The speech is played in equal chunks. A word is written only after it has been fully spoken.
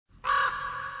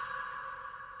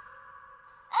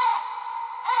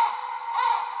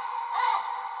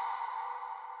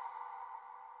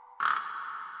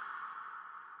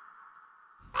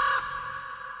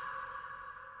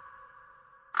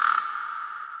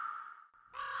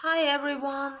Hi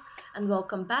everyone, and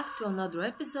welcome back to another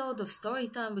episode of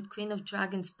Storytime with Queen of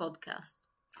Dragons podcast.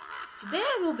 Today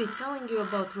I will be telling you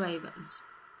about ravens.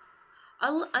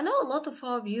 I know a lot of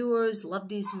our viewers love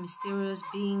these mysterious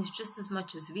beings just as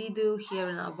much as we do here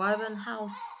in our Wyvern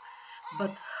house,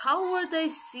 but how were they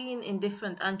seen in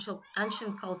different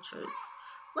ancient cultures?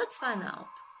 Let's find out.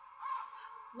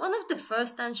 One of the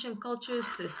first ancient cultures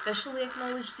to especially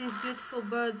acknowledge these beautiful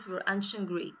birds were ancient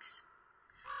Greeks.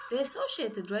 They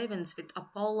associated ravens with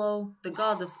Apollo, the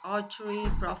god of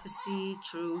archery, prophecy,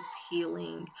 truth,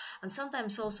 healing, and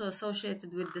sometimes also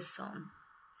associated with the sun.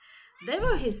 They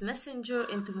were his messenger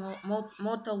into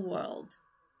mortal world.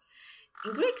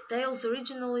 In Greek tales,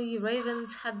 originally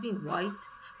ravens had been white,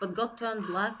 but got turned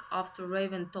black after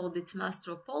Raven told its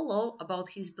master Apollo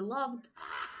about his beloved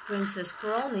Princess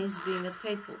Coronis being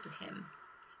unfaithful to him.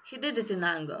 He did it in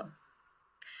anger.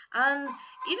 And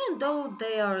even though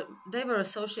they were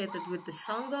associated with the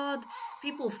sun god,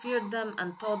 people feared them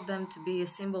and thought them to be a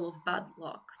symbol of bad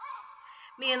luck.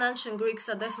 Me and ancient Greeks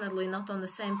are definitely not on the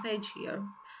same page here.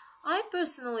 I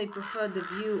personally prefer the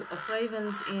view of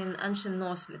ravens in ancient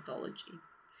Norse mythology.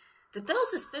 The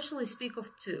tales especially speak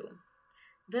of two.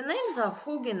 Their names are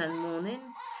Hugin and Munin.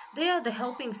 They are the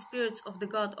helping spirits of the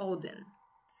god Odin.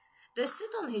 They sit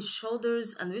on his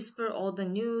shoulders and whisper all the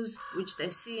news which they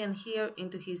see and hear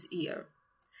into his ear.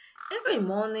 Every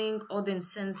morning, Odin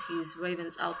sends his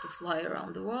ravens out to fly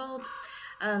around the world,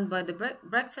 and by the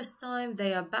breakfast time,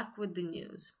 they are back with the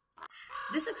news.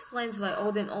 This explains why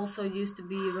Odin also used to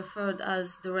be referred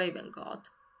as the raven god.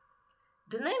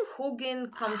 The name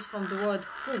Hugin comes from the word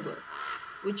Hugur,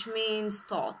 which means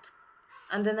thought,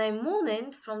 and the name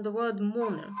Munin from the word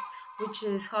Munir, which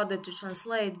is harder to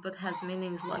translate but has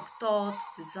meanings like thought,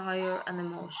 desire, and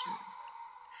emotion.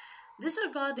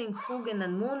 Disregarding Hugin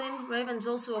and Munin, ravens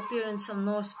also appear in some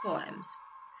Norse poems.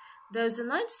 There is a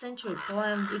 9th century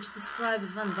poem which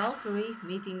describes one Valkyrie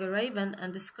meeting a raven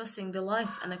and discussing the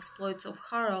life and exploits of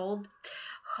Harald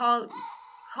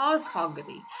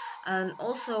Harfagri, and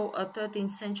also a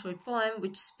 13th century poem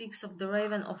which speaks of the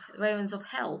ravens of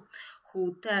hell,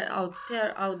 who tear out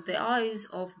the eyes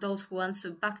of those who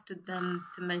answer back to them,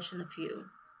 to mention a few.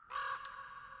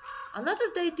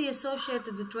 Another deity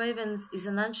associated with ravens is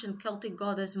an ancient Celtic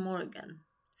goddess Morrigan.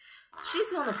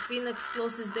 She's one of Phoenix's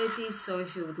closest deities, so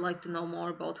if you would like to know more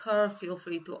about her, feel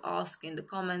free to ask in the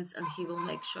comments and he will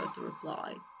make sure to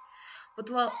reply. But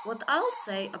what I'll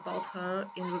say about her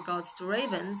in regards to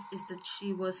ravens is that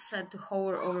she was said to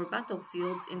hover over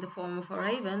battlefields in the form of a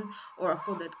raven or a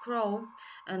hooded crow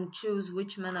and choose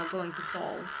which men are going to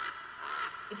fall.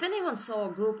 If anyone saw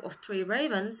a group of 3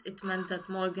 ravens, it meant that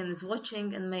Morgan is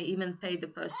watching and may even pay the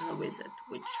person a visit,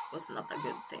 which was not a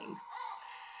good thing.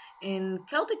 In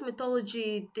Celtic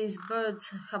mythology, these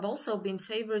birds have also been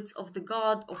favorites of the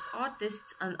god of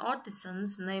artists and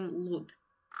artisans named Lud.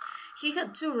 He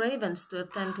had 2 ravens to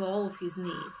attend to all of his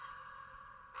needs.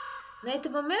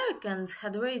 Native Americans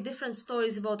had very different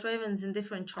stories about ravens in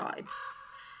different tribes.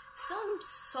 Some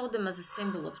saw them as a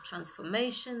symbol of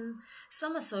transformation,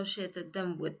 some associated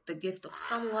them with the gift of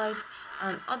sunlight,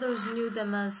 and others knew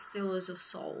them as stealers of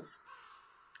souls.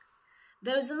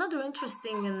 There is another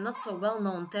interesting and not so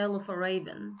well-known tale of a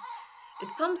raven. It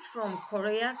comes from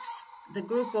Koryaks, the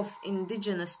group of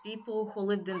indigenous people who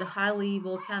lived in the highly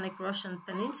volcanic Russian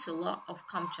peninsula of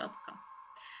Kamchatka.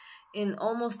 In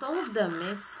almost all of their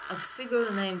myths, a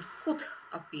figure named Kuth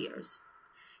appears.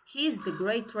 He is the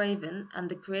great raven and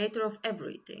the creator of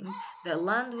everything. Their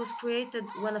land was created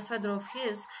when a feather of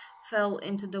his fell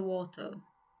into the water.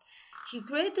 He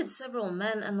created several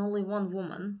men and only one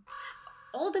woman.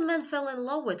 All the men fell in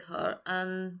love with her,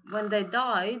 and when they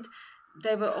died,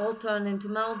 they were all turned into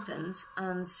mountains,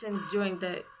 and since during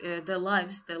their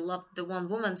lives they loved the one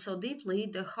woman so deeply,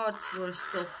 their hearts were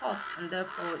still hot, and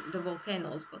therefore the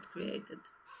volcanoes got created.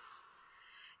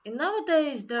 In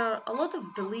nowadays, there are a lot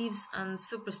of beliefs and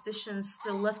superstitions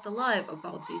still left alive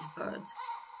about these birds.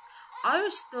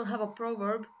 Irish still have a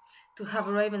proverb to have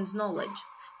a raven's knowledge,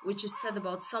 which is said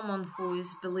about someone who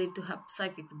is believed to have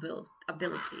psychic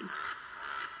abilities.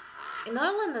 In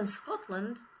Ireland and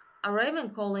Scotland, a raven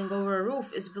calling over a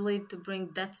roof is believed to bring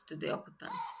death to the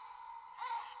occupants.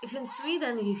 If in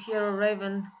Sweden you hear a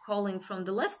raven calling from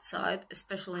the left side,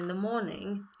 especially in the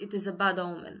morning, it is a bad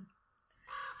omen.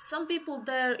 Some people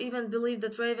there even believe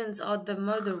that ravens are the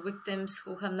murder victims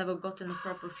who have never gotten a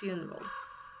proper funeral.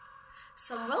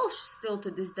 Some Welsh still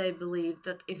to this day believe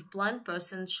that if a blind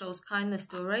person shows kindness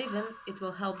to a raven, it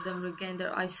will help them regain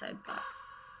their eyesight back.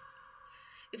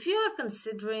 If you are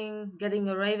considering getting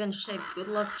a raven-shaped good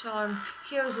luck charm,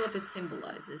 here's what it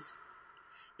symbolizes.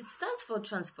 It stands for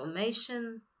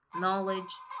transformation,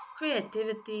 knowledge,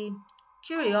 creativity,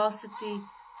 curiosity,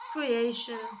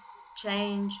 creation,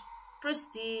 change,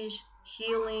 prestige,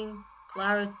 healing,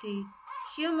 clarity,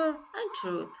 humor, and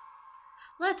truth.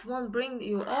 Let one bring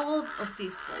you all of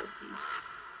these qualities.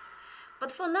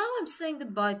 But for now, I'm saying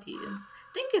goodbye to you.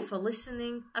 Thank you for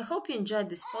listening. I hope you enjoyed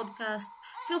this podcast.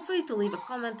 Feel free to leave a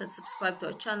comment and subscribe to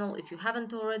our channel if you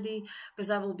haven't already, because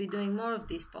I will be doing more of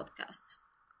these podcasts.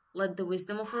 Let the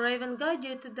wisdom of a raven guide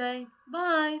you today.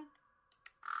 Bye!